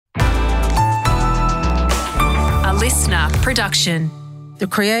listener production. The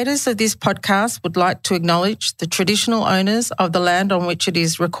creators of this podcast would like to acknowledge the traditional owners of the land on which it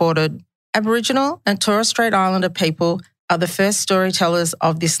is recorded. Aboriginal and Torres Strait Islander people are the first storytellers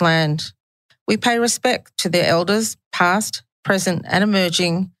of this land. We pay respect to their elders, past, present and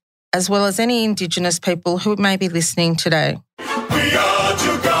emerging, as well as any Indigenous people who may be listening today. We are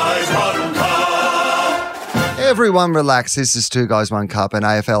two guys, one cup. Everyone relax. This is Two Guys, One Cup, an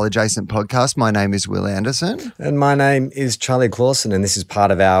AFL adjacent podcast. My name is Will Anderson. And my name is Charlie Clausen, and this is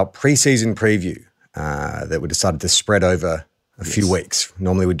part of our pre-season preview that we decided to spread over a few weeks.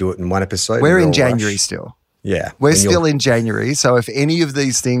 Normally we do it in one episode. We're in January still. Yeah. We're still in January, so if any of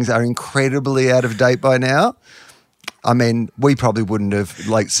these things are incredibly out of date by now, I mean, we probably wouldn't have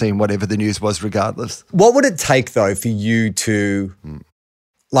seen whatever the news was regardless. What would it take, though, for you to...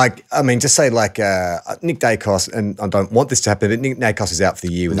 just say Nick Dacos, and I don't want this to happen, but Nick Dacos is out for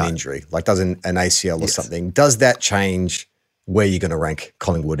the year with an injury, does an ACL or something. Does that change where you're going to rank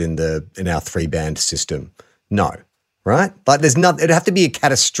Collingwood in our three-band system? No, right? It'd have to be a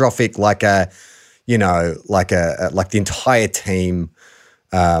catastrophic, the entire team,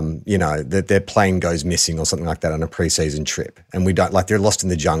 that their plane goes missing or something like that on a pre-season trip, and we don't, they're lost in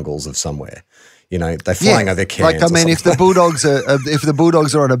the jungles of somewhere. They're flying over Cairns. If the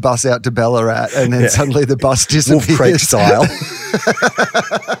Bulldogs are on a bus out to Ballarat and then suddenly the bus disappears. Wolf Creek style.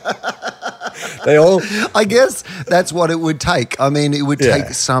 I guess that's what it would take. I mean, it would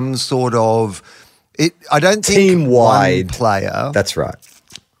take some sort of I don't think team-wide one player. That's right.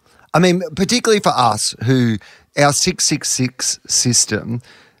 I mean, particularly for us who our 666 system,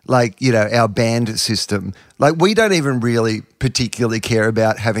 our band system, we don't even really particularly care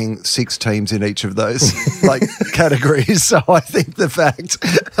about having 6 teams in each of those categories. So I think the fact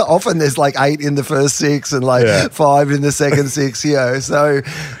often there's 8 in the first 6 and 5 in the second 6, So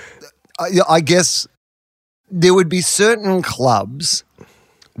I guess there would be certain clubs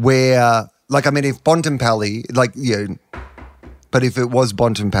where, if Bontempelli, but if it was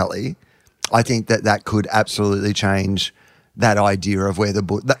Bontempelli, I think that could absolutely change that idea of where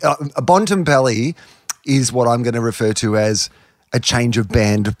Bontempelli is what I'm going to refer to as a change of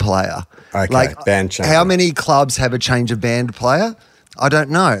band player. Okay, band change. How many clubs have a change of band player? I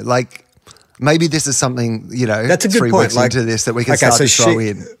don't know. Maybe this is something, that's a good 3 point. weeks into this that we can start to throw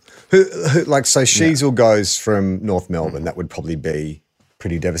in. Sheasel goes from North Melbourne. That would probably be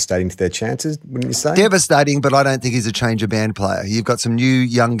pretty devastating to their chances, wouldn't you say? Devastating, but I don't think he's a change of band player. You've got some new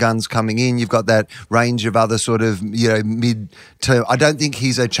young guns coming in. You've got that range of other sort of, mid-term. I don't think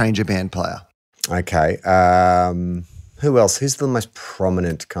he's a change of band player. Okay. Who else? Who's the most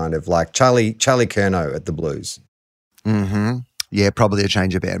prominent kind of Charlie Curnow at the Blues? Mm-hmm. Yeah, probably a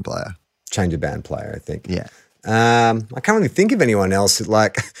change of band player. Change of band player, I think. Yeah. I can't really think of anyone else.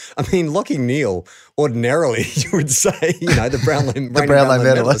 Lockie Neal, ordinarily you would say, the Brownlow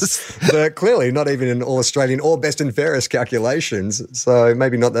medalist. But clearly not even in All-Australian or best and fairest calculations. So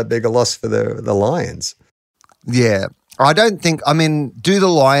maybe not that big a loss for the Lions. Yeah. I don't think, do the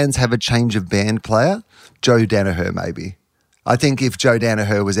Lions have a change of band player? Joe Danaher, maybe. I think if Joe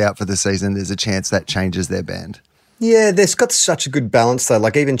Danaher was out for the season, there's a chance that changes their band. Yeah, they've got such a good balance though.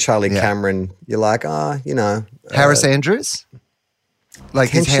 Even Charlie Cameron, you're Harris Andrews?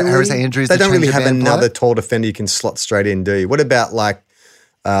 Is Harris Andrews they don't really have another player? tall defender you can slot straight in, do you? What about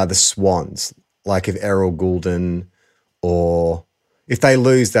the Swans? If Errol Goulden, or if they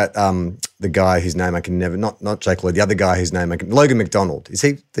lose that the guy whose name I can never, not Jake Lloyd, the other guy whose name Logan McDonald. Is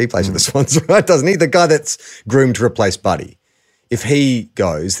he plays for the Swans, right? Doesn't he? The guy that's groomed to replace Buddy. If he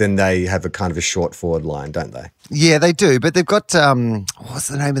goes, then they have a kind of a short forward line, don't they? Yeah, they do. But they've got what's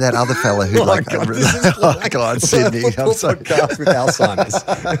the name of that other fella who Sydney. I'm sorry. Podcast with Alzheimer's.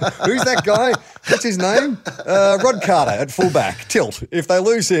 Who's that guy? What's his name? Rod Carter at fullback. Tilt. If they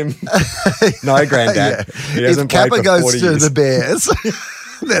lose him, no, Grandad. He hasn't if Kappa played for goes 40 to years. the Bears,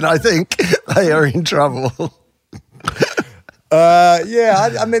 then I think they are in trouble.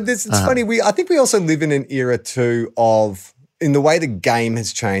 It's funny. I think we also live in an era too of, in the way the game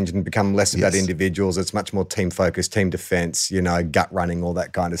has changed and become less about individuals, it's much more team focused, team defense, gut running, all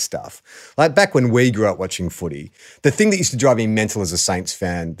that kind of stuff. Back when we grew up watching footy, the thing that used to drive me mental as a Saints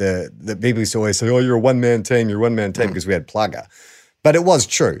fan, the people used to always say, "Oh, you're a one-man team, because we had Plugger." But it was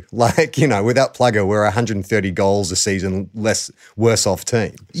true. Without Plugger, we're 130 goals a season worse off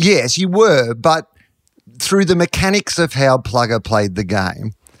team. Yes, you were, but through the mechanics of how Plugger played the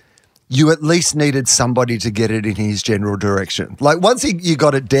game, you at least needed somebody to get it in his general direction. Once you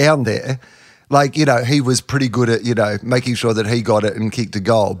got it down there, he was pretty good at, making sure that he got it and kicked a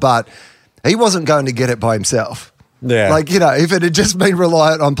goal. But he wasn't going to get it by himself. Yeah. Like, you know, if it had just been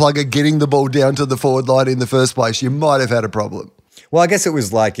reliant on Plugger getting the ball down to the forward line in the first place, you might have had a problem. Well, I guess it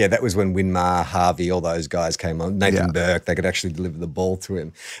was like, that was when Winmar, Harvey, all those guys came on. Nathan Burke, they could actually deliver the ball to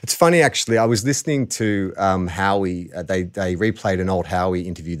him. It's funny, actually, I was listening to Howie. They replayed an old Howie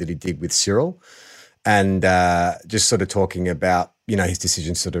interview that he did with Cyril and just sort of talking about, you know, his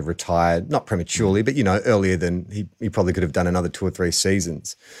decision to sort of retire, not prematurely, but, you know, earlier than he probably could have done another 2 or 3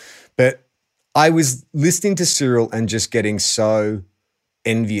 seasons. But I was listening to Cyril and just getting so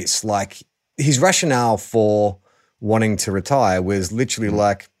envious. Like his rationale for wanting to retire was literally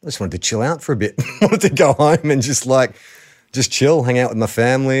like, I just wanted to chill out for a bit. I wanted to go home and just chill, hang out with my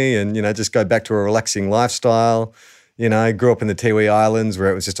family and, you know, just go back to a relaxing lifestyle. You know, I grew up in the Tiwi Islands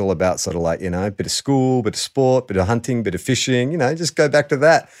where it was just all about sort of like, you know, bit of school, bit of sport, bit of hunting, bit of fishing, you know, just go back to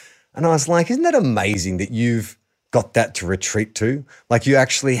that. And I was like, isn't that amazing that you've got that to retreat to? Like you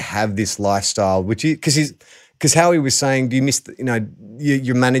actually have this lifestyle, which because Howie was saying, do you miss, you know,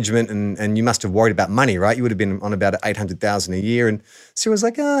 your management and you must have worried about money, right? You would have been on about 800,000 a year. And so I was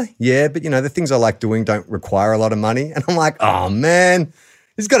like, yeah, but you know, the things I like doing don't require a lot of money. And I'm like, oh man,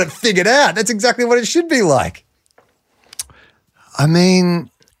 he's got it figured out. That's exactly what it should be like. I mean,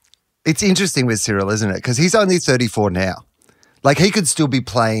 it's interesting with Cyril, isn't it? Because he's only 34 now. Like he could still be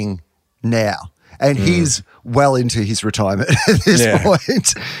playing now. And he's well into his retirement at this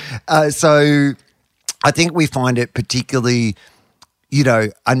point. So I think we find it particularly, you know,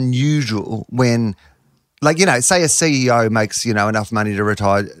 unusual when, like, you know, say a CEO makes, you know, enough money to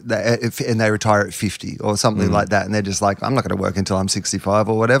retire and they retire at 50 or something like that. And they're just like, I'm not going to work until I'm 65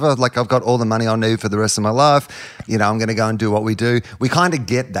 or whatever. Like I've got all the money I'll need for the rest of my life. You know, I'm going to go and do what we do. We kind of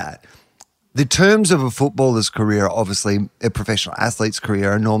get that. The terms of a footballer's career, obviously a professional athlete's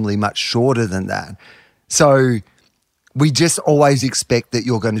career, are normally much shorter than that. So we just always expect that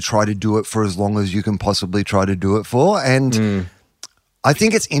you're going to try to do it for as long as you can possibly try to do it for. And I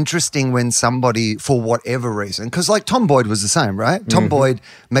think it's interesting when somebody, for whatever reason, because like Tom Boyd was the same, right? Tom Boyd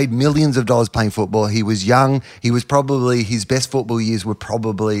made millions of dollars playing football. He was young. He was probably, his best football years were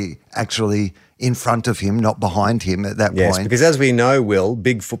probably actually in front of him, not behind him at that point. Yes, because as we know, Will,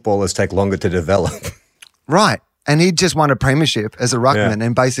 big footballers take longer to develop. Right. And he'd just won a premiership as a ruckman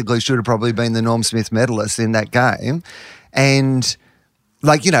and basically should have probably been the Norm Smith medalist in that game. And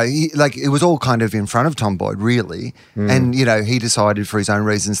like, you know, it was all kind of in front of Tom Boyd, really. And, you know, he decided for his own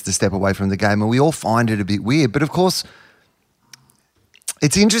reasons to step away from the game. And we all find it a bit weird. But, of course,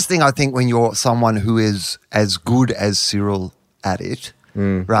 it's interesting, I think, when you're someone who is as good as Cyril at it,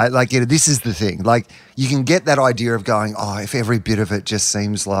 right? Like, you know, this is the thing. Like, you can get that idea of going, oh, if every bit of it just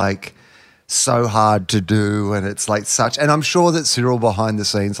seems like so hard to do and it's like such. And I'm sure that Cyril behind the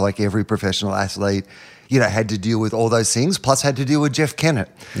scenes, like every professional athlete, you know, had to deal with all those things, plus had to deal with Jeff Kennett.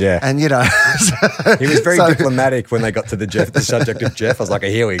 Yeah. And, you know. He was very diplomatic when they got to the subject of Jeff. I was like,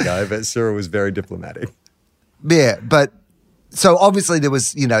 here we go. But Cyril was very diplomatic. Yeah, but so obviously there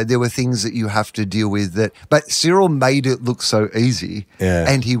was, you know, there were things that you have to deal with that, but Cyril made it look so easy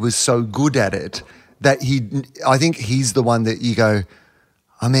and he was so good at it that I think he's the one that you go,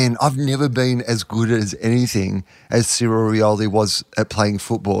 I mean, I've never been as good as anything as Cyril Rioli was at playing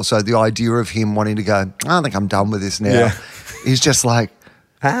football. So the idea of him wanting to go, I think I'm done with this now, is just like,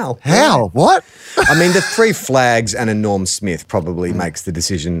 how? What? I mean, the 3 flags and a Norm Smith probably makes the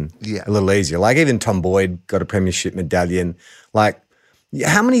decision a little easier. Like even Tom Boyd got a premiership medallion. Like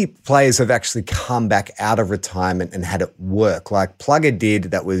how many players have actually come back out of retirement and had it work? Like Plugger did,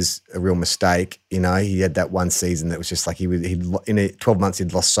 that was a real mistake. You know, he had that one season that was just like in 12 months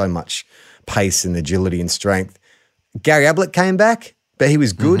he'd lost so much pace and agility and strength. Gary Ablett came back, but he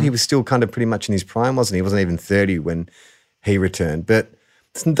was good. He was still kind of pretty much in his prime, wasn't he? He wasn't even 30 when he returned. But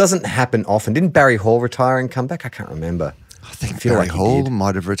this doesn't happen often. Didn't Barry Hall retire and come back? I can't remember. I think Barry Hall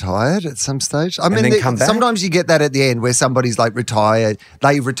might have retired at some stage. I mean, sometimes you get that at the end where somebody's like retired,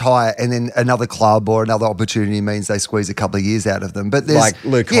 they retire and then another club or another opportunity means they squeeze a couple of years out of them. But there's like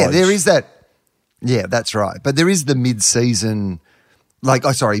Luke Hodge. There is that. Yeah, that's right. But there is the mid-season,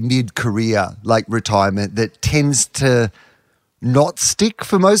 mid-career like retirement that tends to not stick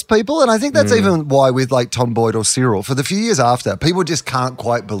for most people. And I think that's even why with like Tom Boyd or Cyril, for the few years after, people just can't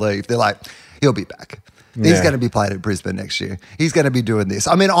quite believe. They're like, he'll be back. He's going to be playing at Brisbane next year. He's going to be doing this.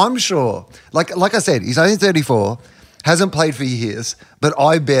 I mean, I'm sure, like I said, he's only 34, hasn't played for years, but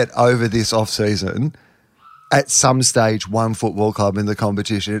I bet over this off-season, at some stage, one football club in the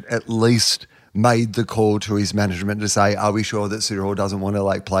competition at least made the call to his management to say, are we sure that Cyril doesn't want to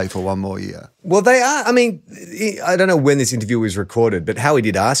like play for one more year? Well, they are. I mean, I don't know when this interview was recorded, but Howie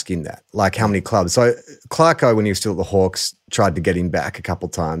did ask him that, like how many clubs. So Clarko, when he was still at the Hawks, tried to get him back a couple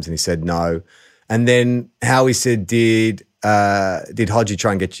of times and he said no. And then Howie said, did Hodgie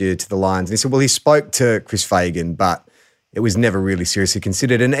try and get you to the Lions? And he said, well, he spoke to Chris Fagan, but it was never really seriously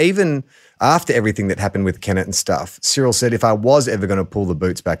considered. And even after everything that happened with Kennett and stuff, Cyril said, if I was ever going to pull the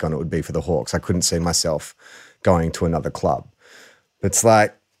boots back on, it would be for the Hawks. I couldn't see myself going to another club. But it's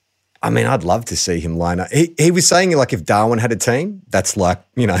like, I mean, I'd love to see him line up. He was saying, like, if Darwin had a team, that's like,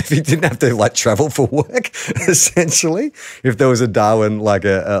 you know, if he didn't have to, like, travel for work, essentially, if there was a Darwin, like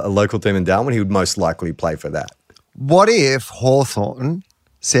a local team in Darwin, he would most likely play for that. What if Hawthorn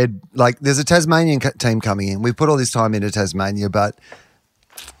said, like, there's a Tasmanian team coming in. We've put all this time into Tasmania, but,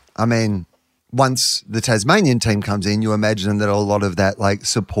 I mean, once the Tasmanian team comes in, you imagine that a lot of that, like,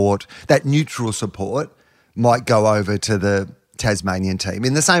 support, that neutral support might go over to the Tasmanian team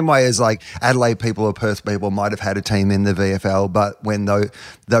in the same way as like Adelaide people or Perth people might have had a team in the VFL, but when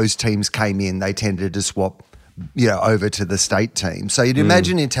those teams came in, they tended to swap, you know, over to the state team. So you'd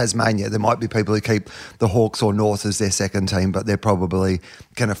imagine in Tasmania, there might be people who keep the Hawks or North as their second team, but they're probably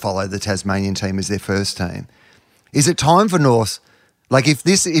going to follow the Tasmanian team as their first team. Is it time for North? Like if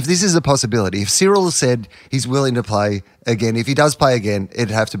this is a possibility, if Cyril said he's willing to play again, if he does play again,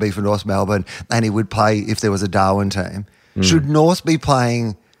 it'd have to be for North Melbourne, and he would play if there was a Darwin team. Should North be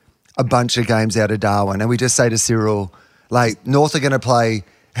playing a bunch of games out of Darwin? And we just say to Cyril, like, North are going to play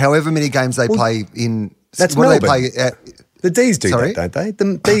however many games they play in. That's what Melbourne. Do they play at? The D's do Sorry? that, don't they?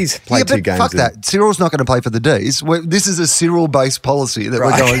 The D's play 2 games. Fuck that. Cyril's not going to play for the D's. This is a Cyril-based policy that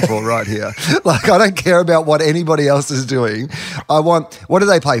we're going for right here. Like, I don't care about what anybody else is doing. What do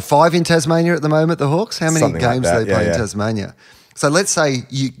they play? 5 in Tasmania at the moment, the Hawks? How many Something games like do they play in Tasmania? So let's say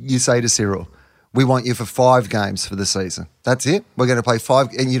you say to Cyril, we want you for 5 games for the season. That's it. We're going to play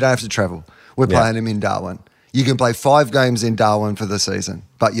 5, and you don't have to travel. We're playing them in Darwin. You can play 5 games in Darwin for the season,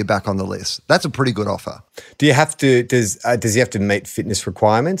 but you're back on the list. That's a pretty good offer. Do you have to? Does he have to meet fitness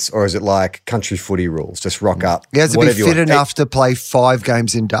requirements, or is it like country footy rules? Just rock up. He has to be fit enough to play 5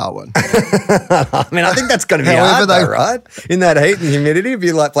 games in Darwin. I mean, I think that's going to be hard, though, right? In that heat and humidity, it'd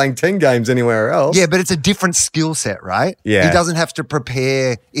be like playing 10 games anywhere else. Yeah, but it's a different skill set, right? Yeah. He doesn't have to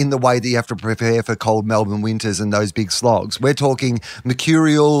prepare in the way that you have to prepare for cold Melbourne winters and those big slogs. We're talking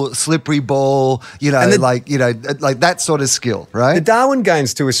mercurial, slippery ball, like that sort of skill, right? The Darwin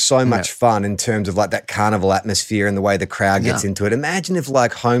games too is so much fun in terms of like that carnival atmosphere and the way the crowd gets into it. Imagine if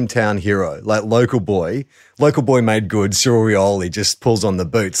like hometown hero, like local boy made good, Cyril Rioli just pulls on the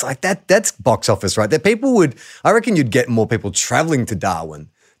boots. Like that's box office, right? That I reckon you'd get more people traveling to Darwin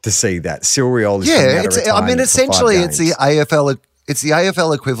to see that. Cyril Rioli's essentially it's the AFL. It's the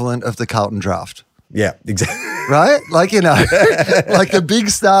AFL equivalent of the Carlton draft. Yeah, exactly. Right? Like, like the big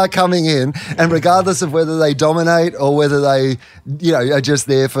star coming in, and regardless of whether they dominate or whether they, are just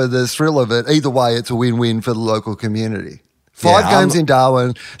there for the thrill of it, either way, it's a win-win for the local community. 5 games in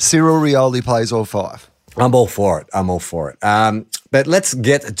Darwin, Cyril Rioli plays all 5. I'm all for it. But let's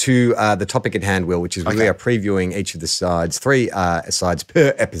get to the topic at hand, Will, which is we are previewing each of the sides, 3 sides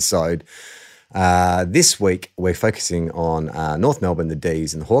per episode. This week, we're focusing on North Melbourne, the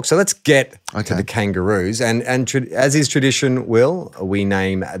D's and the Hawks. So let's get to the Kangaroos. And as is tradition, Will, we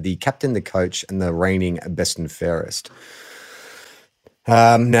name the captain, the coach, and the reigning best and fairest.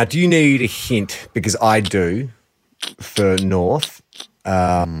 Now, do you need a hint? Because I do for North.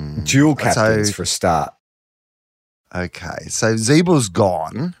 Dual captains for a start. Okay. So Zeebel's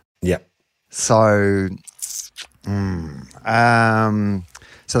gone. Yep. So,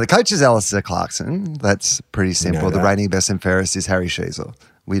 So the coach is Alistair Clarkson. That's pretty simple. The reigning best and fairest is Harry Sheezel.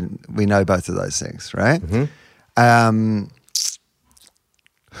 We know both of those things, right? Mm-hmm.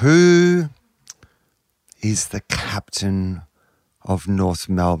 Who is the captain of North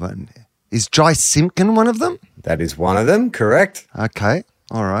Melbourne? Is Jai Simpkin one of them? That is one of them, correct. Okay.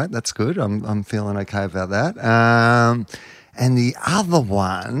 All right. That's good. I'm feeling okay about that. And the other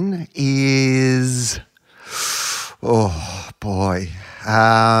one is, oh boy.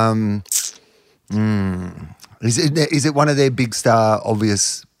 Is it one of their big star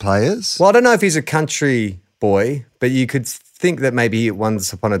obvious players? Well, I don't know if he's a country boy, but you could think that maybe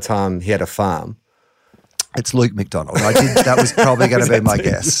once upon a time he had a farm. It's Luke McDonald. That was probably going to be my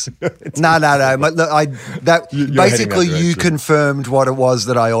guess. No. Basically, you confirmed what it was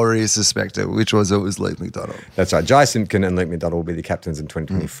that I already suspected, which was it was Luke McDonald. That's right. Jai Simpkin and Luke McDonald will be the captains in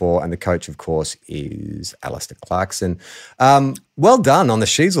 2024, and the coach, of course, is Alistair Clarkson. Well done on the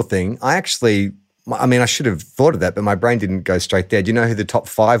Sheezel thing. I should have thought of that, but my brain didn't go straight there. Do you know who the top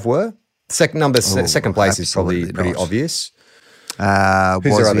 5 were? Second place is probably pretty obvious. Who's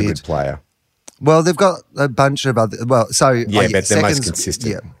their other good player? Well, they've got a bunch of other. Well, so but they're most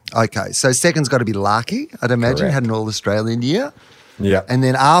consistent. Yeah. Okay. So second's got to be Larky, I'd imagine. Correct. Had an All-Australian year. Yeah. And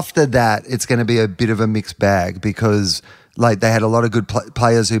then after that, it's going to be a bit of a mixed bag because like they had a lot of good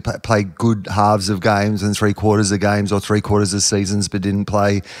players who played good halves of games and 3/4 of games or 3/4 of seasons but didn't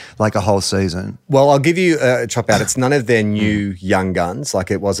play like a whole season. Well, I'll give you a chop out. It's none of their new young guns. Like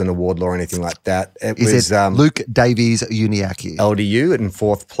it wasn't a Wardlaw or anything like that. It was Luke Davies Uniacke. LDU in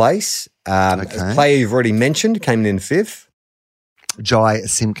 4th place. A player you've already mentioned came in 5th. Jai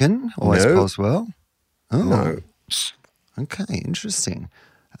Simkin, always No. plays well. Oh, No. Okay, interesting.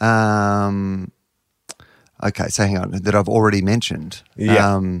 Okay, so hang on, that I've already mentioned.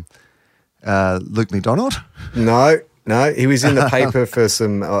 Yeah. Luke McDonald? No, he was in the paper for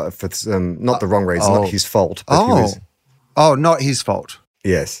some, not the wrong reason, not his fault. But he was, not his fault.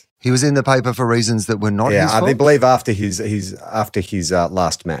 yes. He was in the paper for reasons that were not his fault? I believe after his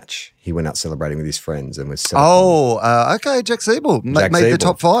last match, he went out celebrating with his friends and was Okay, Jack Siebel made the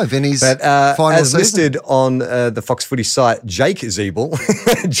top 5 in his final as season. listed on the Fox Footy site, Jake Siebel,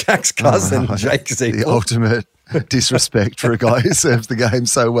 Jack's cousin, Jake The Siebel. ultimate disrespect for a guy who serves the game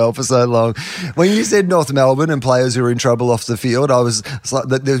so well for so long. When you said North Melbourne and players who were in trouble off the field, it's like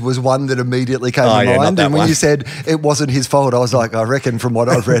there was one that immediately came to mind. And when you said it wasn't his fault, I was like, I reckon from what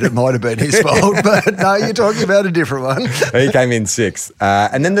I've read, it might have been his fault. But no, you're talking about a different one. He came in 6th.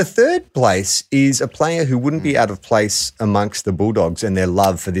 And then the 3rd place is a player who wouldn't be out of place amongst the Bulldogs and their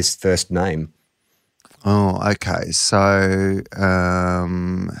love for this first name. Oh, okay. So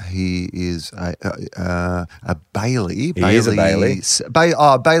he is a Bailey. He is a Bailey.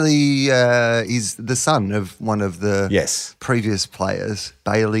 Bailey is the son of one of the previous players.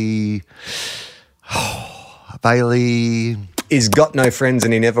 Bailey. Bailey. He's got no friends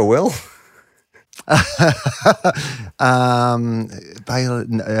and he never will. Bailey.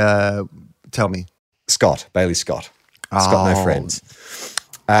 Tell me. Bailey Scott. Scott, no friends.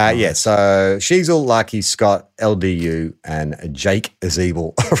 So Sheezel, Larky, Scott, LDU, and Jake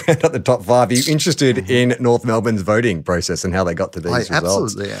Siebel around at the top 5. Are you interested in North Melbourne's voting process and how they got to these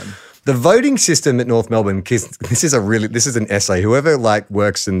results? Absolutely am. The voting system at North Melbourne, this is an essay. Whoever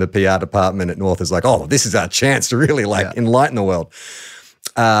works in the PR department at North is like, oh, this is our chance to really enlighten the world.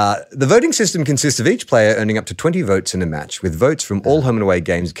 The voting system consists of each player earning up to 20 votes in a match, with votes from all home and away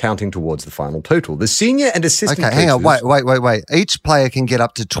games counting towards the final total. The senior and assistant coaches... hang on, wait. Each player can get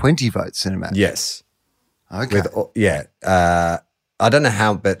up to 20 votes in a match? Yes. Okay. I don't know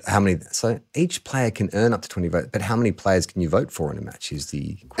how many... So each player can earn up to 20 votes, but how many players can you vote for in a match is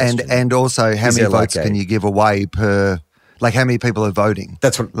the question. And also, how many votes can you give away per... Like how many people are voting?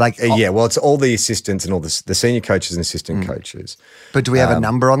 That's what, well, it's all the assistants and all the senior coaches and assistant coaches. But do we have a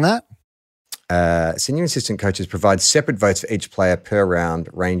number on that? Senior and assistant coaches provide separate votes for each player per round,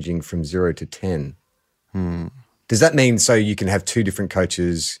 ranging from 0 to 10. Does that mean so you can have 2 different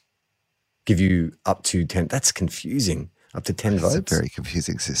coaches give you up to 10? That's confusing. Up to 10 votes. It's a very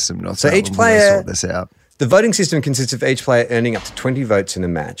confusing system. So each player... sort this out. The voting system consists of each player earning up to 20 votes in a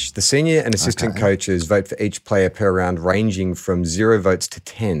match. The senior and assistant coaches vote for each player per round, ranging from 0 votes to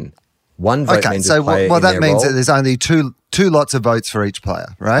 10. One vote means a player that means role. that there's only two lots of votes for each player,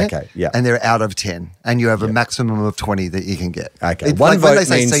 right? Okay, yeah. And they're out of 10, and you have a maximum of 20 that you can get. Okay. One vote when they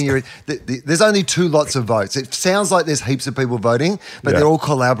say means... senior, there's only 2 lots of votes. It sounds like there's heaps of people voting, but they're all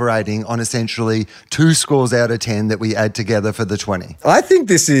collaborating on essentially 2 scores out of 10 that we add together for the 20. I think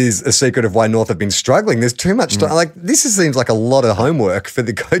this is a secret of why North have been struggling. There's too much time. This seems like a lot of homework for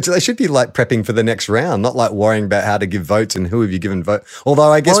the coach. They should be prepping for the next round, not worrying about how to give votes and who have you given vote.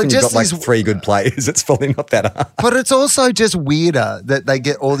 Although I guess when you've got 3 good players, it's probably not that hard. But it's also just weirder that they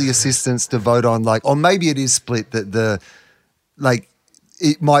get all the assistants to vote on or maybe it is split that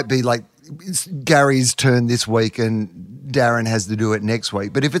it might be it's Gary's turn this week and Darren has to do it next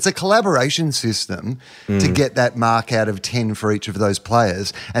week. But if it's a collaboration system to get that mark out of 10 for each of those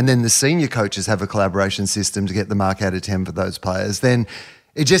players, and then the senior coaches have a collaboration system to get the mark out of 10 for those players, then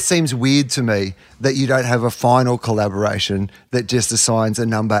it just seems weird to me that you don't have a final collaboration that just assigns a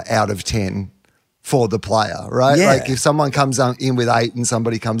number out of 10 for the player, right? Yeah. Like if someone comes in with 8 and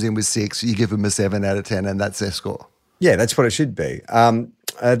somebody comes in with 6, you give them a 7 out of 10 and that's their score. Yeah, that's what it should be.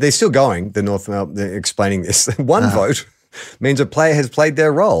 They're still going, the North they're explaining this. 1 vote means a player has played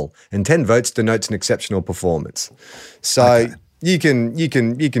their role, and 10 votes denotes an exceptional performance. So you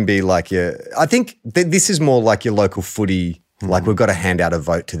can be like I think this is more like your local footy, like we've got to hand out a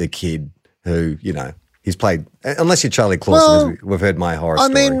vote to the kid who, he's played, unless you're Charlie Clausen, as we've heard my horror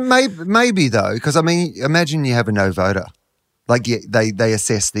story. I mean, maybe though, because imagine you have a no voter. Like they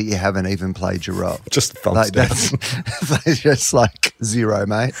assess that you haven't even played your role. Just thumbs like down. That's just like zero,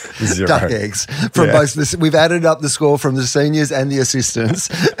 mate. Zero. Duck eggs from both. We've added up the score from the seniors and the assistants,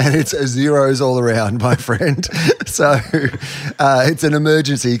 and it's zeros all around, my friend. So it's an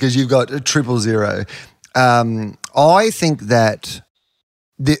emergency because you've got a 000. I think that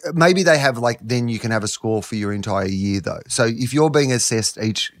maybe they have then you can have a score for your entire year though. So if you're being assessed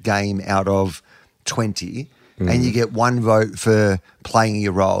each game out of 20 and you get 1 vote for playing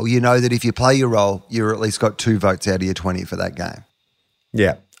your role, you know that if you play your role, you're at least got 2 votes out of your 20 for that game.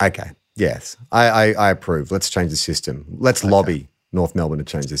 Yeah. Okay. Yes. I approve. Let's change the system. Let's lobby North Melbourne to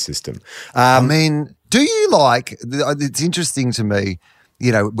change the system. I mean, do you it's interesting to me,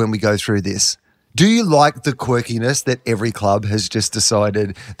 when we go through this, do you like the quirkiness that every club has just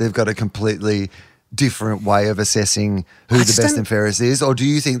decided they've got a completely different way of assessing who the best and fairest is? Or do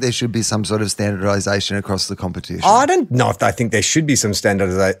you think there should be some sort of standardisation across the competition? I don't know if I think there should be some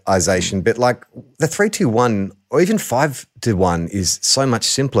standardisation, but like the 3-2-1 or even 5-1 is so much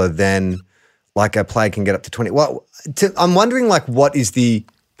simpler than like a player can get up to 20. Well, I'm wondering what is the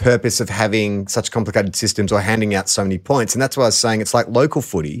purpose of having such complicated systems or handing out so many points? And that's why I was saying it's like local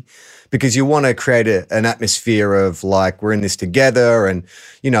footy, because you want to create an atmosphere of we're in this together, and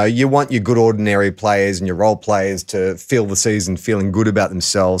you want your good ordinary players and your role players to feel the season feeling good about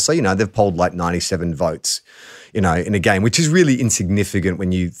themselves. So they've polled 97 votes in a game, which is really insignificant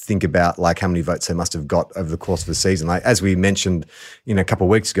when you think about how many votes they must have got over the course of the season. As we mentioned a couple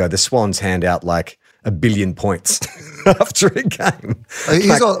of weeks ago, the Swans hand out 1 billion points after a game.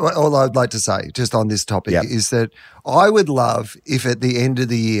 Here's all I'd like to say just on this topic is that I would love if at the end of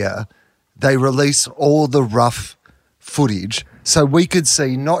the year they release all the rough footage so we could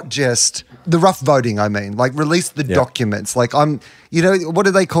see not just the rough voting, release the documents. What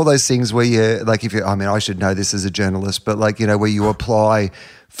do they call those things where you, I should know this as a journalist, but where you apply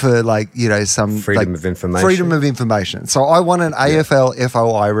for some freedom of information. Freedom of information. So I want an AFL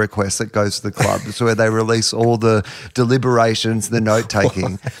FOI request that goes to the club so where they release all the deliberations, the note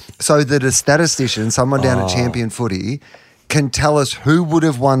taking, so that a statistician, someone down at Champion Footy, can tell us who would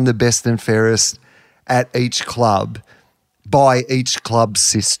have won the best and fairest at each club by each club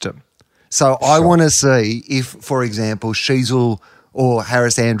system. So I want to see if, for example, Sheasel or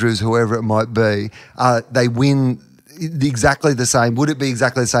Harris Andrews, whoever it might be, they win exactly the same. Would it be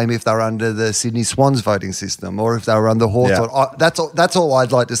exactly the same if they're under the Sydney Swans voting system or if they were under Hawthorn? Yeah. That's all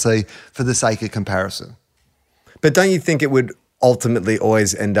I'd like to see for the sake of comparison. But don't you think it would ultimately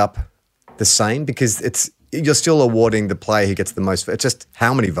always end up the same? Because you're still awarding the player who gets the most. It's just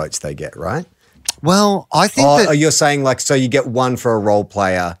how many votes they get, right? Well, I think that you're saying so you get 1 for a role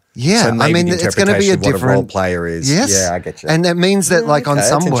player. Yeah, so maybe it's going to be a different role player is. Yes, yeah, I get you. And that means that on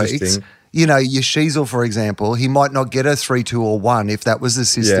some weeks, your Sheasel, for example, he might not get a 3, 2, or 1 if that was the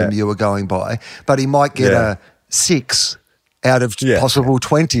system you were going by, but he might get a 6 out of possible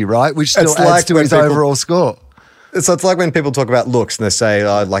 20, right? Which still adds to his overall score. So it's like when people talk about looks and they say,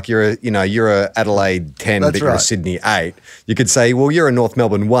 you're a Adelaide 10, but you're a Sydney 8. You could say, well, you're a North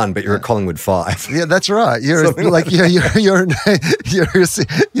Melbourne 1, but you're a Collingwood 5. Yeah, that's right. You're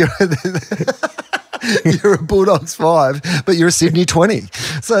you're a Bulldogs 5, but you're a Sydney 20.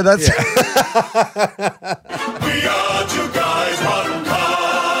 So that's We are 2 guys, 1 cup.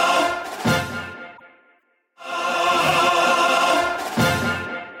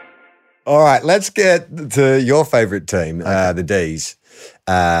 All right, let's get to your favourite team, the D's.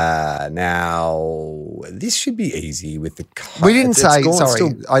 Now, this should be easy with the. We didn't say.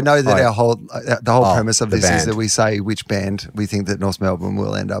 Sorry, I know that the whole premise of this is that we say which band we think that North Melbourne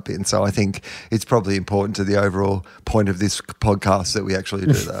will end up in. So I think it's probably important to the overall point of this podcast that we actually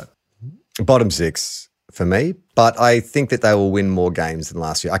do that. Bottom 6 for me, but I think that they will win more games than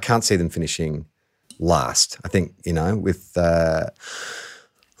last year. I can't see them finishing last. I think with.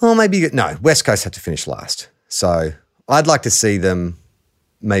 West Coast have to finish last. So I'd like to see them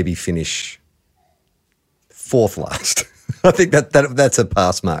maybe finish 4th last. I think that's a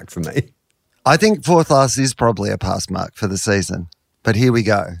pass mark for me. I think 4th last is probably a pass mark for the season. But here we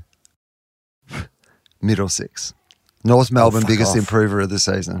go. Middle 6. North Melbourne, biggest improver of the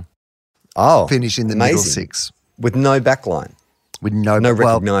season. Oh, finish in the middle 6. With no backline. With no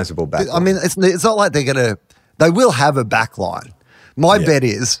recognisable backline. I mean, it's not like they will have a backline. My bet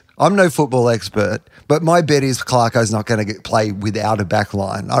is, I'm no football expert, but my bet is Clarko's not going to play without a back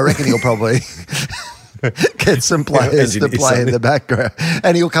line. I reckon he'll probably get some players to play in the background,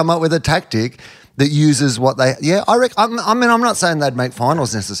 and he'll come up with a tactic that uses what they. Yeah, I reckon. I'm not saying they'd make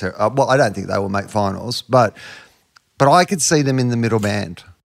finals necessarily. Well, I don't think they will make finals, but I could see them in the middle band.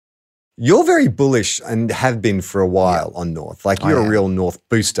 You're very bullish and have been for a while on North. Like you're I a am. real North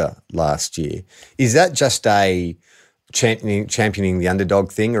booster last year. Is that just a championing the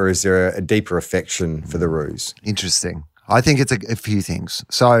underdog thing, or is there a deeper affection for the Roos? Interesting. I think it's a few things.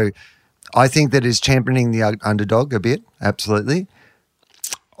 So I think that it's championing the underdog a bit, absolutely.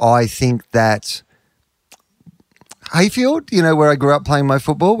 I think that Hayfield, where I grew up playing my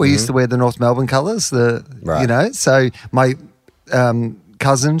football, we used to wear the North Melbourne colours, Right. So my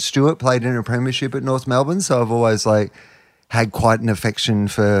cousin Stuart played in a premiership at North Melbourne, so I've always had quite an affection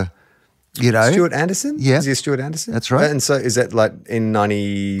for, Stuart Anderson? Yeah. Is he a Stuart Anderson? That's right. And so is that like in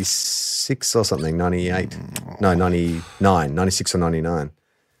 96 or something, 98? No, 99, 96 or 99.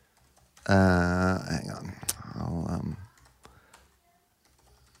 Hang on.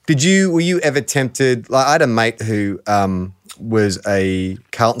 Were you ever tempted, like I had a mate who was a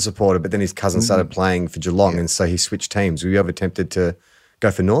Carlton supporter, but then his cousin started playing for Geelong and so he switched teams. Were you ever tempted to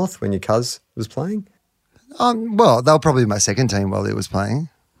go for North when your cuz was playing? Well, they were probably my second team while he was playing.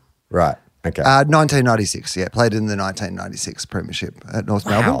 Right, okay. 1996, played in the 1996 premiership at North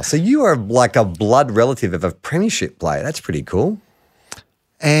Melbourne. Wow, so you are like a blood relative of a premiership player. That's pretty cool.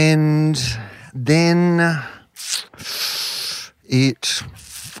 And then I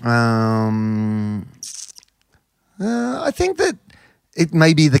think that it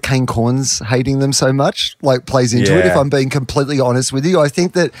may be the Kane Corns hating them so much, plays into it, if I'm being completely honest with you. I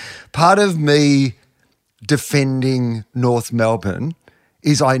think that part of me defending North Melbourne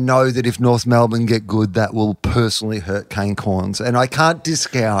is I know that if North Melbourne get good, that will personally hurt Kane Corns. And I can't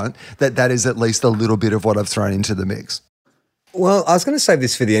discount that is at least a little bit of what I've thrown into the mix. Well, I was going to save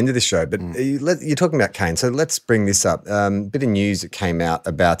this for the end of the show, but you're talking about Kane, so let's bring this up. Bit of news that came out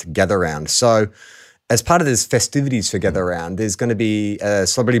about Gather Round. So as part of this festivities for Gather Round, there's going to be a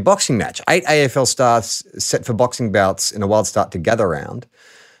celebrity boxing match. 8 AFL stars set for boxing bouts in a wild start to Gather Round.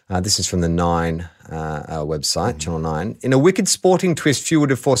 This is from the 9 website, Channel 9. In a wicked sporting twist few would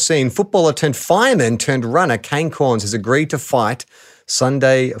have foreseen, footballer turned fireman turned runner Kane Corns has agreed to fight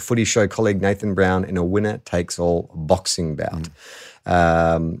Sunday footy show colleague Nathan Brown in a winner-takes-all boxing bout.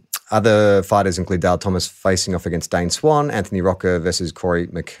 Other fighters include Dale Thomas facing off against Dane Swan, Anthony Rocker versus Corey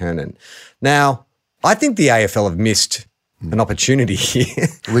McKernan. Now, I think the AFL have missed an opportunity here.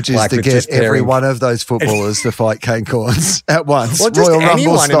 Which is to get every one of those footballers to fight Kane Corns at once. Well, just Royal Rumble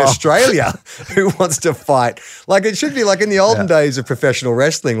anyone in style. Australia who wants to fight. Like it should be like in the olden days of professional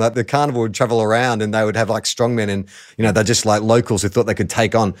wrestling, like the carnival would travel around and they would have like strongmen and, they're just like locals who thought they could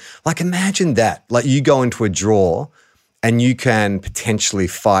take on. Like imagine that. Like you go into a draw and you can potentially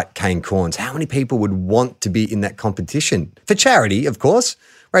fight Kane Corns. How many people would want to be in that competition? For charity, of course.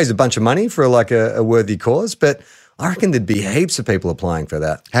 Raise a bunch of money for like a worthy cause, but I reckon there'd be heaps of people applying for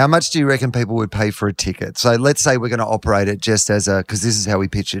that. How much do you reckon people would pay for a ticket? So let's say we're going to operate it just as because this is how we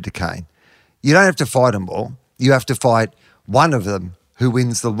pitch it to Kane. You don't have to fight them all. You have to fight one of them who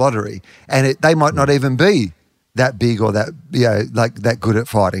wins the lottery. And they might not even be that big or that, that good at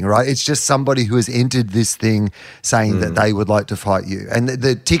fighting, right? It's just somebody who has entered this thing saying that they would like to fight you. And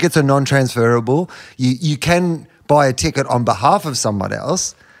the tickets are non-transferable. You can buy a ticket on behalf of someone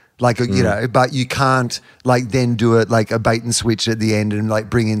else, but you can't then do it like a bait and switch at the end and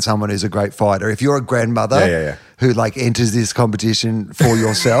bring in someone who's a great fighter. If you're a grandmother who enters this competition for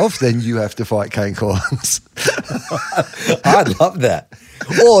yourself, then you have to fight Kane Corns. I'd love that.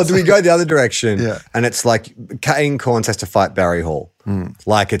 Or do we go the other direction and it's like Kane Corns has to fight Barry Hall?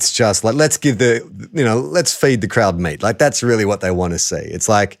 Like it's just like, let's give let's feed the crowd meat. Like that's really what they want to see. It's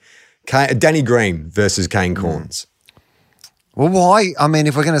like Danny Green versus Kane Corns. Well, why? I mean,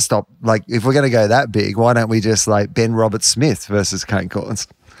 if we're going to stop, if we're going to go that big, why don't we just Ben Roberts-Smith versus Kane Corns?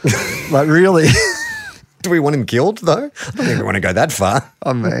 Really? Do we want him killed, though? I don't think we want to go that far.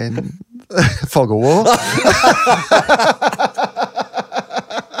 I mean, fog of war.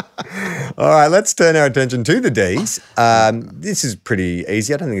 All right, let's turn our attention to the Ds. This is pretty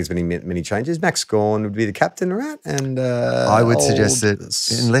easy. I don't think there's many changes. Max Gawn would be the captain, right? And I would suggest that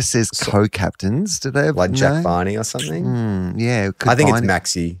unless there's co-captains, do they have like Jack Barney or something? I think it's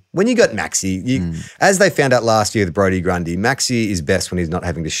Maxi. When you got Maxi, as they found out last year with Brodie Grundy, Maxi is best when he's not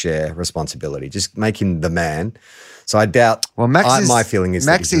having to share responsibility. Just make him the man. So I doubt. Well, my feeling is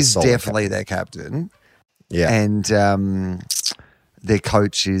Max that is definitely their captain. Yeah, and their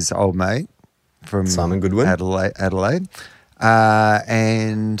coach is old mate from Simon Goodwin, Adelaide.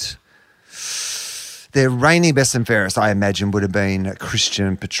 And their reigning best and fairest, I imagine, would have been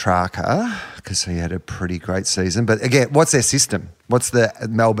Christian Petrarca because he had a pretty great season. But again, what's their system? What's the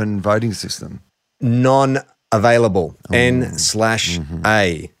Melbourne voting system? Non-available.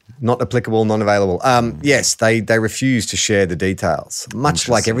 N/A. Not applicable, non-available. Yes, they refuse to share the details. Much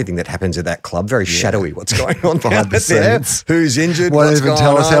like everything that happens at that club, very shadowy. What's going on behind the scenes? Who's injured? Won't what's even going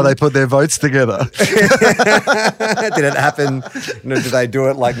tell us on? how they put their votes together. Did it happen? Do they do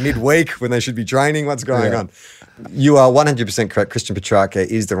it like midweek when they should be training? What's going on? You are 100% correct. Christian Petrarca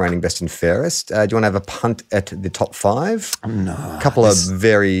is the reigning best and fairest. Do you want to have a punt at the top 5? No. A couple of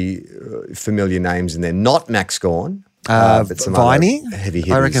very familiar names in there. Not Max Gawn. But some Viney? Heavy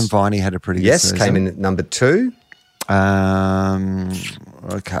hitters. I reckon Viney had a pretty good season. Came in at number 2.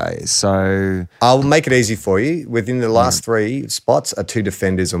 Okay, so... I'll make it easy for you. Within the last 3 spots are 2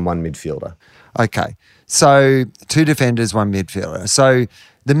 defenders and 1 midfielder. Okay, so 2 defenders, 1 midfielder. So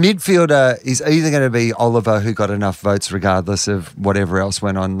the midfielder is either going to be Oliver, who got enough votes regardless of whatever else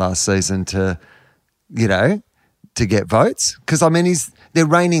went on last season to get votes. Because, I mean, they're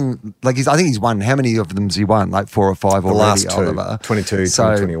reigning, I think he's won. How many of them's he won? Like 4 or 5 already, The last 2, Oliver. 22,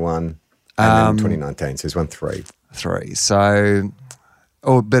 2021, and then 2019. So he's won 3. 3. So,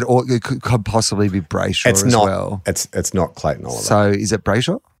 it could possibly be Brayshaw well. It's not Clayton Oliver. So is it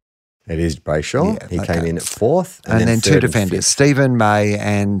Brayshaw? It is Brayshaw. Yeah, he came in at 4th. And then 2 third defenders, and 5th. Stephen May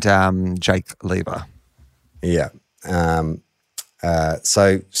and Jake Lever. Yeah.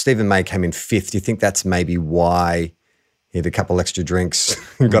 So Stephen May came in 5th. Do you think that's maybe why he had a couple extra drinks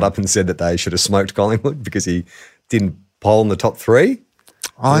and got up and said that they should have smoked Collingwood because he didn't poll in the top 3?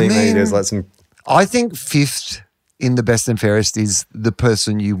 I mean, there's like some... I think 5th in the best and fairest is the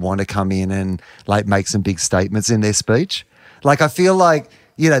person you want to come in and make some big statements in their speech. I feel like,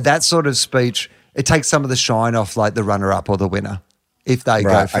 that sort of speech, it takes some of the shine off the runner-up or the winner if they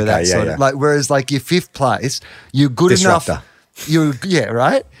go for that sort of. Whereas your 5th place, you're good Disruptor. enough. You're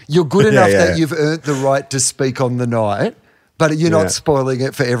good enough that you've earned the right to speak on the night. But you're not spoiling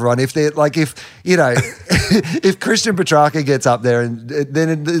it for everyone. If they're if Christian Petrarca gets up there and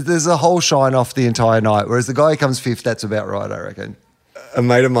then there's a whole shine off the entire night, whereas the guy who comes 5th, that's about right, I reckon. A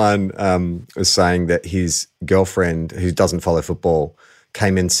mate of mine was saying that his girlfriend, who doesn't follow football,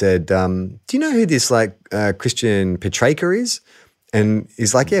 came and said, "Do you know who this Christian Petrarca is?" And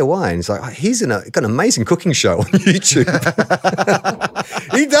he's like, "Yeah, why?" And he's like, "He's got an amazing cooking show on YouTube."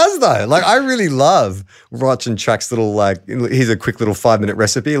 He does though. I really love watching Chuck's little here's a quick little 5-minute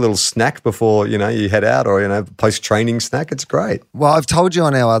recipe, a little snack before you head out, or post-training snack. It's great. Well, I've told you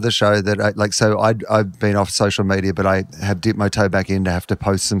on our other show that I've been off social media, but I have dipped my toe back in to have to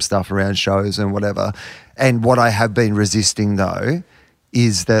post some stuff around shows and whatever. And what I have been resisting though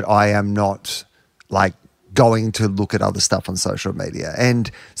is that I am not going to look at other stuff on social media. And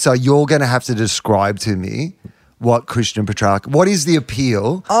so you're going to have to describe to me what Christian Petrarca, what is the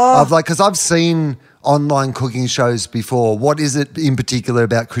appeal of because I've seen online cooking shows before. What is it in particular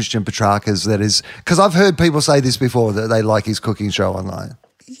about Christian Petrarca's that is, because I've heard people say this before that they like his cooking show online.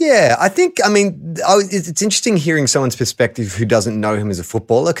 Yeah, it's interesting hearing someone's perspective who doesn't know him as a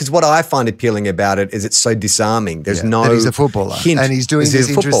footballer, because what I find appealing about it is it's so disarming. There's no that he's a footballer hint and he's doing this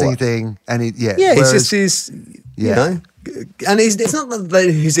interesting footballer. thing. And he's just and it's not that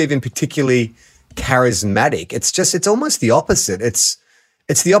he's even particularly charismatic. It's almost the opposite.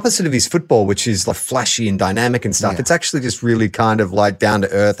 It's the opposite of his football, which is flashy and dynamic and stuff. Yeah. It's actually just really kind of down to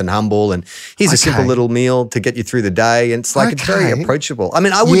earth and humble. And here's a simple little meal to get you through the day. And it's it's very approachable. I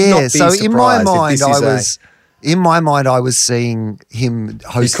mean, I would not be surprised in my mind, if this in my mind, I was seeing him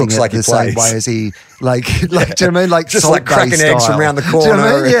hosting it the same way as he, do you know what I mean? Just cracking eggs from around the corner. Do you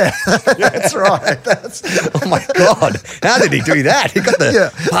know what I mean? Yeah, that's right. Oh my God. How did he do that? He got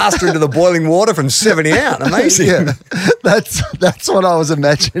the pasta into the boiling water from 70 out. Amazing. Yeah, that's what I was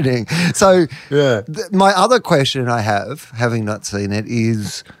imagining. So my other question I have, having not seen it,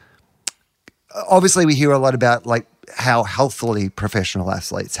 is obviously we hear a lot about how healthily professional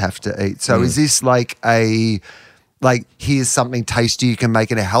athletes have to eat. So is this here's something tasty, you can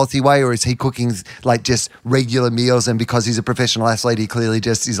make it a healthy way, or is he cooking just regular meals, and because he's a professional athlete, he clearly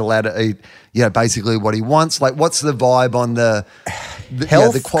just is allowed to eat, basically what he wants? What's the vibe on the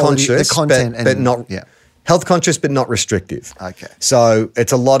health the quality, conscious, the content, but not health conscious, but not restrictive. Okay. So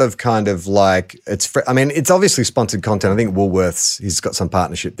it's a lot of it's obviously sponsored content. I think Woolworths, he's got some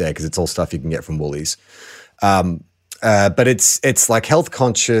partnership there because it's all stuff you can get from Woolies. But it's health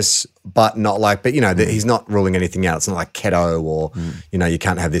conscious, but not he's not ruling anything out. It's not like keto or, you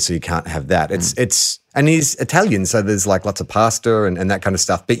can't have this or you can't have that. And he's Italian, so there's lots of pasta and that kind of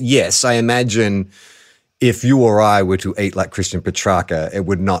stuff. But yes, I imagine if you or I were to eat like Christian Petrarca, it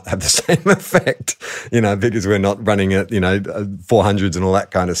would not have the same effect, because we're not running at, 400s and all that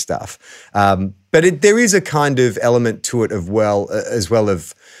kind of stuff. But there is a kind of element to it as well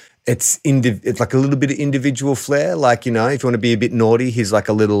of, it's like a little bit of individual flair. Like, if you want to be a bit naughty, he's like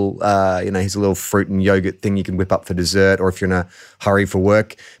a little, he's a little fruit and yogurt thing you can whip up for dessert, or if you're in a hurry for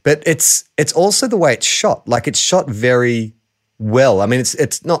work. But it's also the way it's shot. Like, it's shot very well. I mean,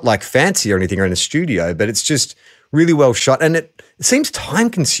 it's not like fancy or anything or in a studio, but it's just really well shot. And it seems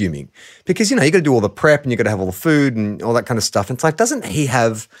time consuming because, you got to do all the prep and you got to have all the food and all that kind of stuff. And it's like, doesn't he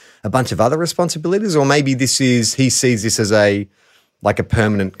have a bunch of other responsibilities? Or maybe he sees this as a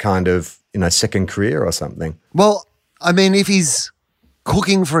permanent kind of, second career or something. Well, I mean, if he's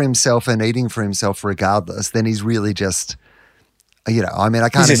cooking for himself and eating for himself regardless, then he's really just, I can't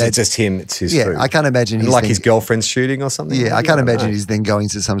imagine. It's just him. It's his food. I can't imagine he's his girlfriend's shooting or something. Yeah, I can't imagine he's then going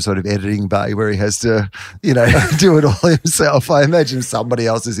to some sort of editing bay where he has to, do it all himself. I imagine somebody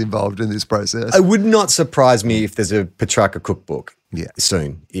else is involved in this process. It would not surprise me if there's a Petrarca cookbook. Yeah.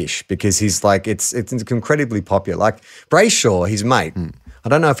 Soon-ish, because he's like, it's incredibly popular. Like Brayshaw, his mate, I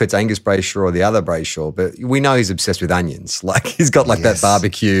don't know if it's Angus Brayshaw or the other Brayshaw, but we know he's obsessed with onions. Like, he's got that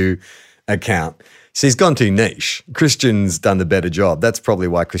barbecue account. So he's gone too niche. Christian's done the better job. That's probably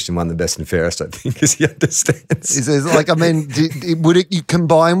why Christian won the best and fairest, I think, because he understands. Would you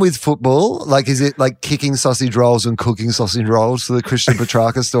combine with football? Like, is it like kicking sausage rolls and cooking sausage rolls for the Christian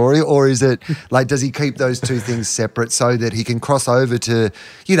Petrarca story? Or is it like, does he keep those two things separate so that he can cross over to,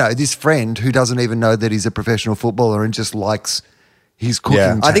 this friend who doesn't even know that he's a professional footballer and just likes his cooking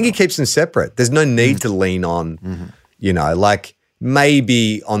channel? I think he keeps them separate. There's no need to lean on, like,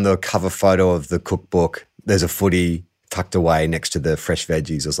 maybe on the cover photo of the cookbook, there's a footy tucked away next to the fresh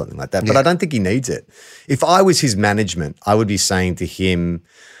veggies or something like that. But I don't think he needs it. If I was his management, I would be saying to him,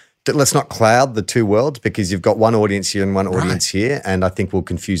 let's not cloud the two worlds because you've got one audience here and one audience here, and I think we'll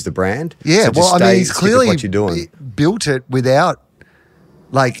confuse the brand. Yeah, so he's clearly what you're doing. Built it without.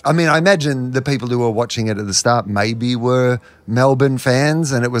 I imagine the people who were watching it at the start maybe were Melbourne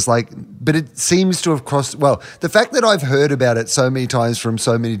fans, and it was but it seems to have crossed. Well, the fact that I've heard about it so many times from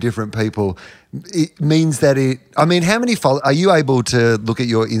so many different people, it means that how many are you able to look at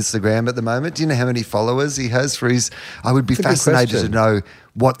your Instagram at the moment? Do you know how many followers he has for his? I would be fascinated to know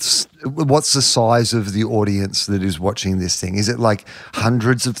what's the size of the audience that is watching this thing. Is it like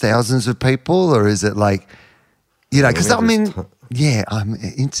hundreds of thousands of people, or is it because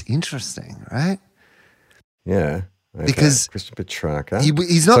it's interesting, right? Yeah. Okay. Because Christian Petrarca.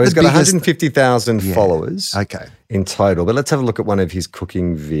 He's not he's the got biggest. 150,000 followers in total. But let's have a look at one of his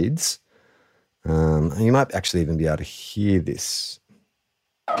cooking vids. You might actually even be able to hear this.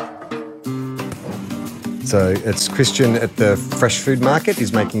 So it's Christian at the fresh food market.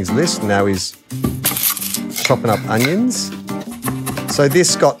 He's making his list. Now he's chopping up onions. So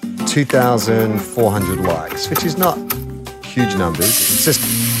this got 2,400 likes, which is not huge numbers. It's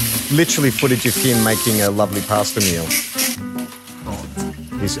just literally footage of him making a lovely pasta meal.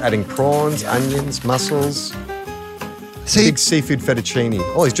 He's adding prawns, onions, mussels, big seafood fettuccine.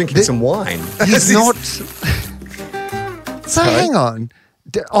 Oh, he's drinking some wine. He's not. So hang on.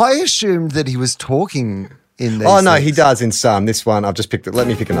 I assumed that he was talking in these. Oh, no, he does in some. This one, I've just picked it. Let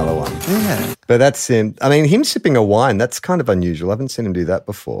me pick another one. Yeah. But that's him. I mean, him sipping a wine, that's kind of unusual. I haven't seen him do that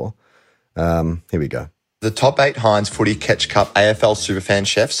before. Here we go. The top 8 Heinz Footy Catch Cup AFL Superfan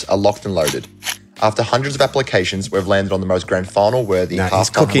chefs are locked and loaded. After hundreds of applications, we've landed on the most grand final worthy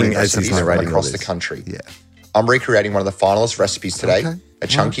half-cup recipes across the country. Yeah. I'm recreating one of the finalist recipes today, a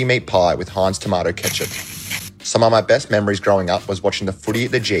chunky meat pie with Heinz tomato ketchup. Some of my best memories growing up was watching the footy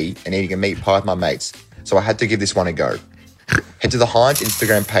at the G and eating a meat pie with my mates, so I had to give this one a go. Head to the Heinz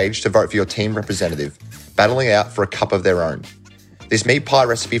Instagram page to vote for your team representative, battling out for a cup of their own. This meat pie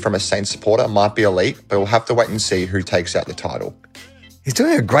recipe from a Saints supporter might be elite, but we'll have to wait and see who takes out the title. He's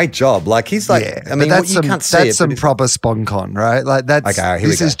doing a great job. Like, he's like, I mean, that's you can't see it. That's some proper SponCon, right? Like, that's,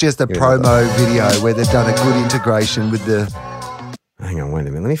 this is just a Here promo video where they've done a good integration with the... Hang on, wait a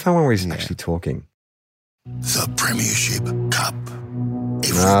minute. Let me find one where he's actually talking. The Premiership Cup.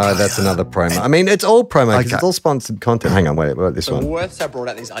 No, that's another promo. I mean, it's all promo because it's all sponsored content. Hang on, wait, this one. Woolworths brought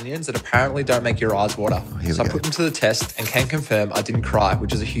out these onions that apparently don't make your eyes water. So I put them to the test and can confirm I didn't cry,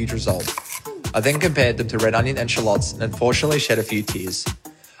 which is a huge result. I then compared them to red onion and shallots and unfortunately shed a few tears.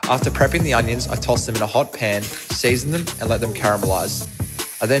 After prepping the onions, I tossed them in a hot pan, seasoned them and let them caramelise.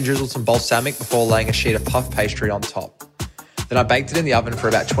 I then drizzled some balsamic before laying a sheet of puff pastry on top. Then I baked it in the oven for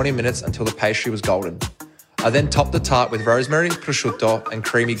about 20 minutes until the pastry was golden. I then topped the tart with rosemary, prosciutto and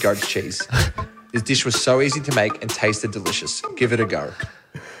creamy goat's cheese. This dish was so easy to make and tasted delicious. Give it a go.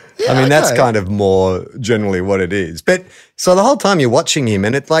 I mean, that's kind of more generally what it is. But so the whole time you're watching him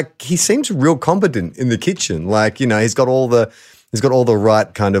and it's like he seems real competent in the kitchen. Like, you know, he's got all the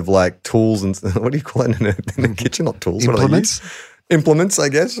right kind of like tools and what do you call it in the kitchen? Not tools. Implements? implements, I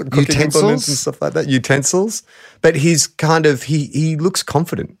guess, cooking implements and stuff like that, utensils. But he's kind of he looks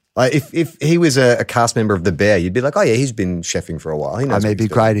confident. Like if he was a cast member of The Bear, you'd be like, oh yeah, he's been chefing for a while. He knows. It'd be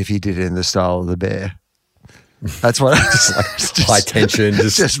great if he did it in the style of The Bear. That's what just like high tension,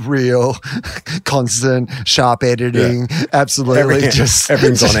 just real, constant, sharp editing. Yeah. Absolutely,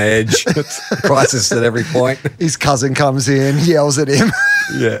 everything's on edge. Crisis at every point. His cousin comes in, yells at him.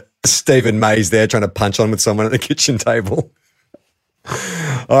 Yeah, Stephen May's there trying to punch on with someone at the kitchen table.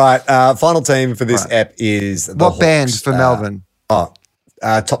 All right, final team for this ep is the what Hawks. band for Melbourne?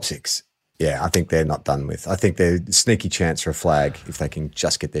 Top 6. Yeah, I think they're not done with. I think they're a sneaky chance for a flag if they can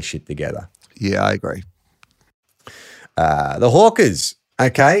just get their shit together. Yeah, I agree. The Hawkers.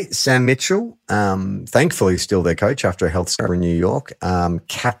 Okay, Sam Mitchell, thankfully still their coach after a health scare in New York.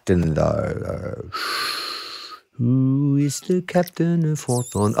 Captain, though. Who is the captain of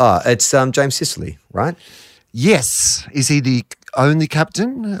Hawthorn? It's James Sicily, right? Yes. Is he the only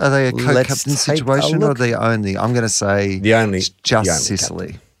captain? Are they a co-captain situation or the only? I'm going to say the only Sicily.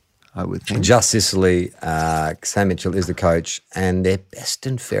 Captain. I would think. Just Sicily. Sam Mitchell is the coach, and their best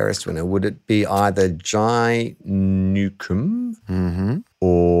and fairest winner. Would it be either Jai Newcomb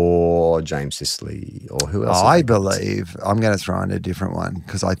or James Sicily, or who else? I believe I'm going to throw in a different one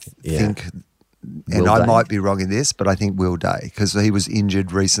because I think, and I might be wrong in this, but I think Will Day, because he was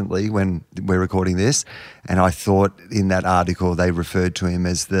injured recently when we're recording this, and I thought in that article they referred to him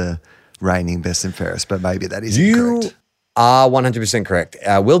as the reigning best and fairest, but maybe that is incorrect. Are 100% correct.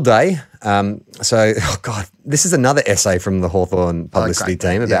 Will Day. This is another essay from the Hawthorn publicity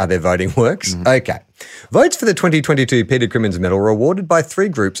team about how their voting works. Okay. Votes for the 2022 Peter Crimmins Medal were awarded by 3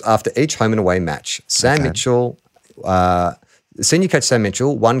 groups after each home and away match. Sam Mitchell, senior coach Sam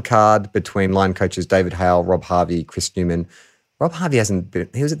Mitchell, 1 card between line coaches David Hale, Rob Harvey, Chris Newman. Rob Harvey hasn't been.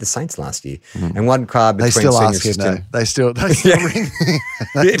 He was at the Saints last year, and 1 card between senior assistant. They still ring.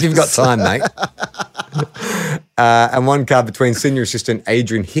 If you've got time, mate. And 1 card between senior assistant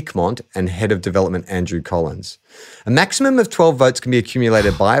Adrian Hickmont and head of development Andrew Collins. A maximum of 12 votes can be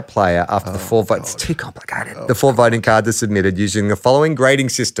accumulated by a player after the 4 votes. It's too complicated. The 4 voting cards are submitted using the following grading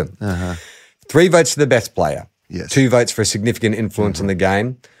system: 3 votes for the best player, 2 votes for a significant influence on the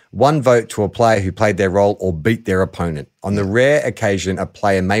game, 1 vote to a player who played their role or beat their opponent. On the rare occasion, a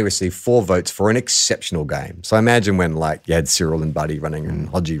player may receive 4 votes for an exceptional game. So imagine when you had Cyril and Buddy running and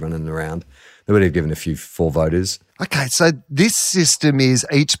Hodgie running around. They would have given a few 4 voters. Okay, so this system is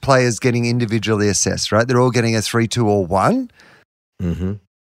each player's getting individually assessed, right? They're all getting a 3, 2, or 1.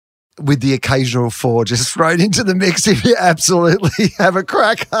 With the occasional 4 just thrown into the mix if you absolutely have a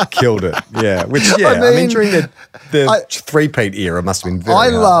crack. Killed it, yeah. Which, I mean during the three-peat era must have been very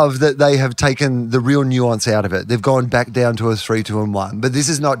hard. love that they have taken the real nuance out of it. They've gone back down to a 3, 2, and 1. But this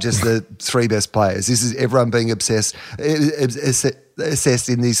is not just the 3 best players. This is everyone being assessed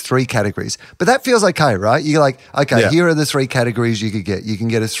in these 3 categories. But that feels okay, right? You're like, okay, here are the 3 categories you could get. You can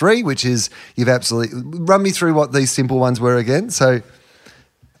get a 3, which is you've absolutely – run me through what these simple ones were again. So –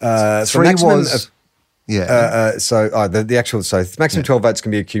 3 was the maximum 12 votes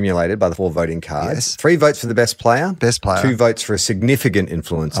can be accumulated by the 4 voting cards. Yes. 3 votes for the best player, 2 votes for a significant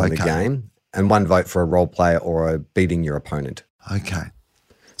influence on the game, and 1 vote for a role player or beating your opponent. Okay.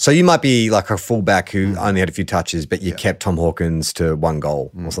 So you might be like a fullback who only had a few touches, but you kept Tom Hawkins to 1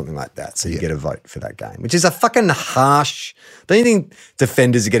 goal or something like that. So you get a vote for that game, which is a fucking harsh. Don't you think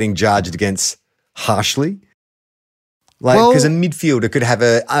defenders are getting judged against harshly? Because a midfielder could have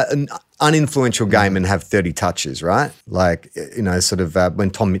an uninfluential game and have 30 touches, right? When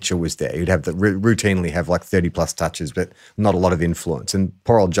Tom Mitchell was there, he'd have routinely have 30 plus touches, but not a lot of influence. And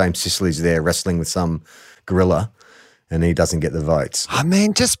poor old James Sicily's there wrestling with some gorilla, and he doesn't get the votes. I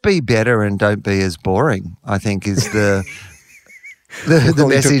mean, just be better and don't be as boring, I think is the the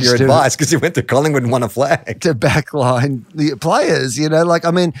message. Took your advice because you went to Collingwood and won a flag. To backline the players,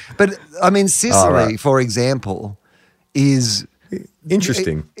 Sicily, for example, is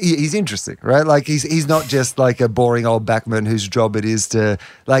interesting. He's interesting, right? He's not just a boring old backman whose job it is to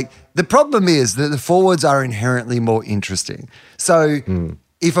the problem is that the forwards are inherently more interesting. So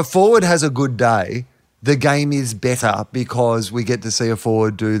if a forward has a good day, the game is better because we get to see a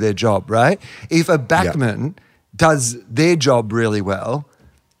forward do their job, right? If a backman does their job really well,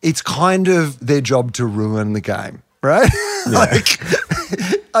 it's kind of their job to ruin the game, right?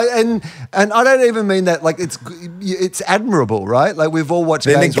 And I don't even mean that it's admirable, right? We've all watched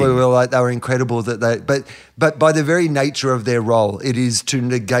games where we were they were incredible but by the very nature of their role, it is to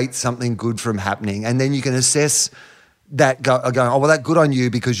negate something good from happening, and then you can assess that going, oh well, that's good on you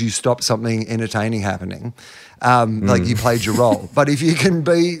because you stopped something entertaining happening. like you played your role. But if you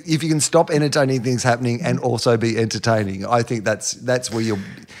can stop entertaining things happening and also be entertaining, I think that's where your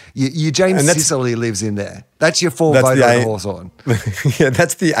James Sicily lives in there. That's your full vote on Hawthorn. Yeah,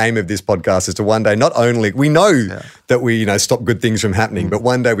 that's the aim of this podcast, is to one day not only we know that we stop good things from happening, but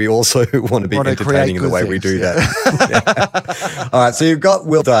one day we also want to be entertaining in the way we do that. All right, so you've got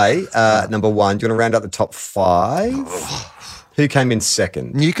Will Day, number one. Do you want to round up the top 5? Who came in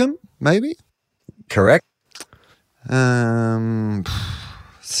second? Newcomb, maybe. Correct.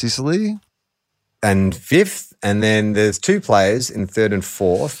 Sicily. And 5th, and then there's 2 players in 3rd and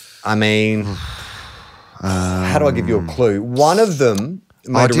 4th. I mean, how do I give you a clue? One of them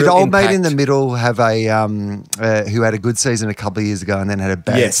made did Old Mate in the Middle have a who had a good season a couple of years ago and then had a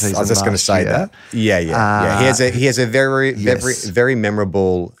bad season? Yes, I was just going to say that. Yeah. He has a very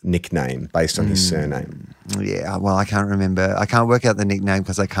memorable nickname based on his surname. Yeah, well, I can't remember. I can't work out the nickname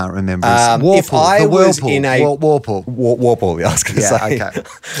because I can't remember. If I was in a Warple, yeah, I was going to say. Okay.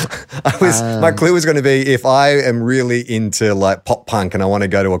 My clue was going to be, if I am really into like pop punk and I want to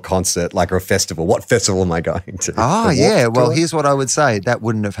go to a concert, like, or a festival, what festival am I going to? Oh, yeah. Well, here's what I would say. That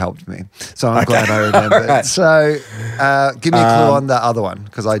wouldn't have helped me. So I'm glad I remembered. Right. So give me a clue on the other one,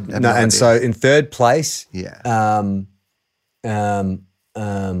 because I have no idea. So in 3rd place,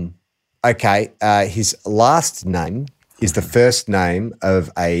 okay, his last name is the first name of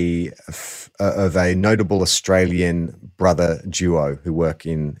a notable Australian brother duo who work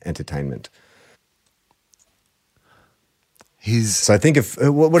in entertainment. So think of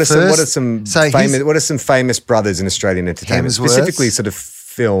what are some famous brothers in Australian entertainment, specifically sort of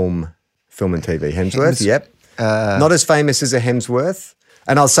film and TV. Hemsworth, yep. Not as famous as a Hemsworth,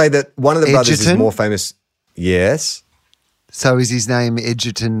 and I'll say that one of the brothers is more famous. Yes. So is his name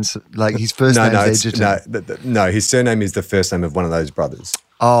Edgerton's, like his first name is Edgerton? No, his surname is the first name of one of those brothers.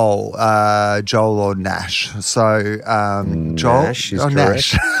 Oh, Joel or Nash. So Joel? Nash is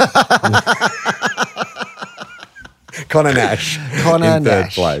correct. Connor Nash. In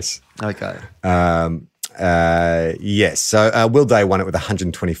 3rd place. Okay. Yes. So Will Day won it with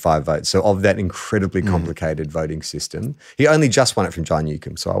 125 votes. So of that incredibly complicated voting system, he only just won it from John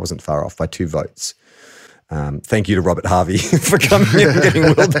Newcomb. So I wasn't far off by 2 votes. Thank you to Robert Harvey for coming in and getting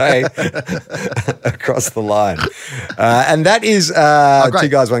Will Day across the line. And that is 2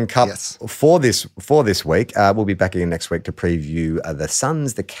 Guys, 1 Cup for this week. We'll be back again next week to preview the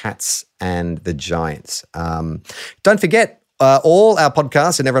Suns, the Cats, and the Giants. Don't forget, all our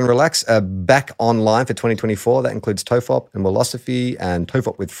podcasts and Everyone Relax are back online for 2024. That includes TOEFOP and Philosophy and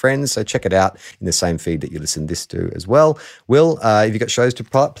TOEFOP with Friends. So check it out in the same feed that you listen this to as well. Will, have you got shows to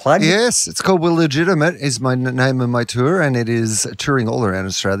plug? Yes, it's called Will Legitimate is my name of my tour, and it is touring all around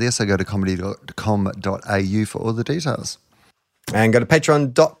Australia. So go to comedy.com.au for all the details. And go to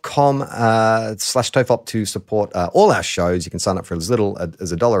patreon.com/TOEFOP to support all our shows. You can sign up for as little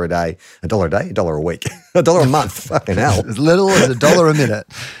as $1 a day, $1 a week, $1 a month. Fucking hell. As little as $1 a minute.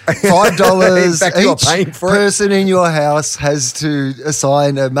 $5 each person in your house has to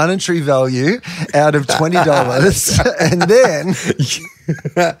assign a monetary value out of $20. And then...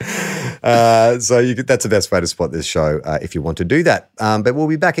 that's the best way to support this show if you want to do that. But we'll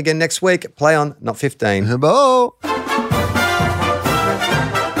be back again next week. Play on, not 15. Hello.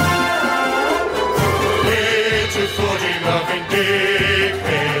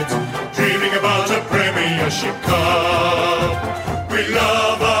 Cup. We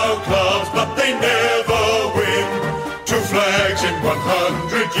love our clubs, but they never win. 2 flags in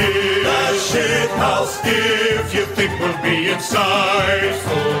 100 years. That shit house. If you think we'll be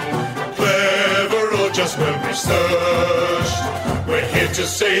insightful, clever, or just well researched, we're here to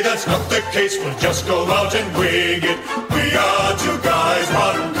say that's not the case. We'll just go out and wing it. We are 2 guys,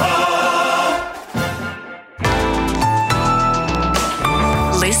 1 cup.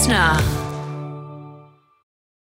 Listener.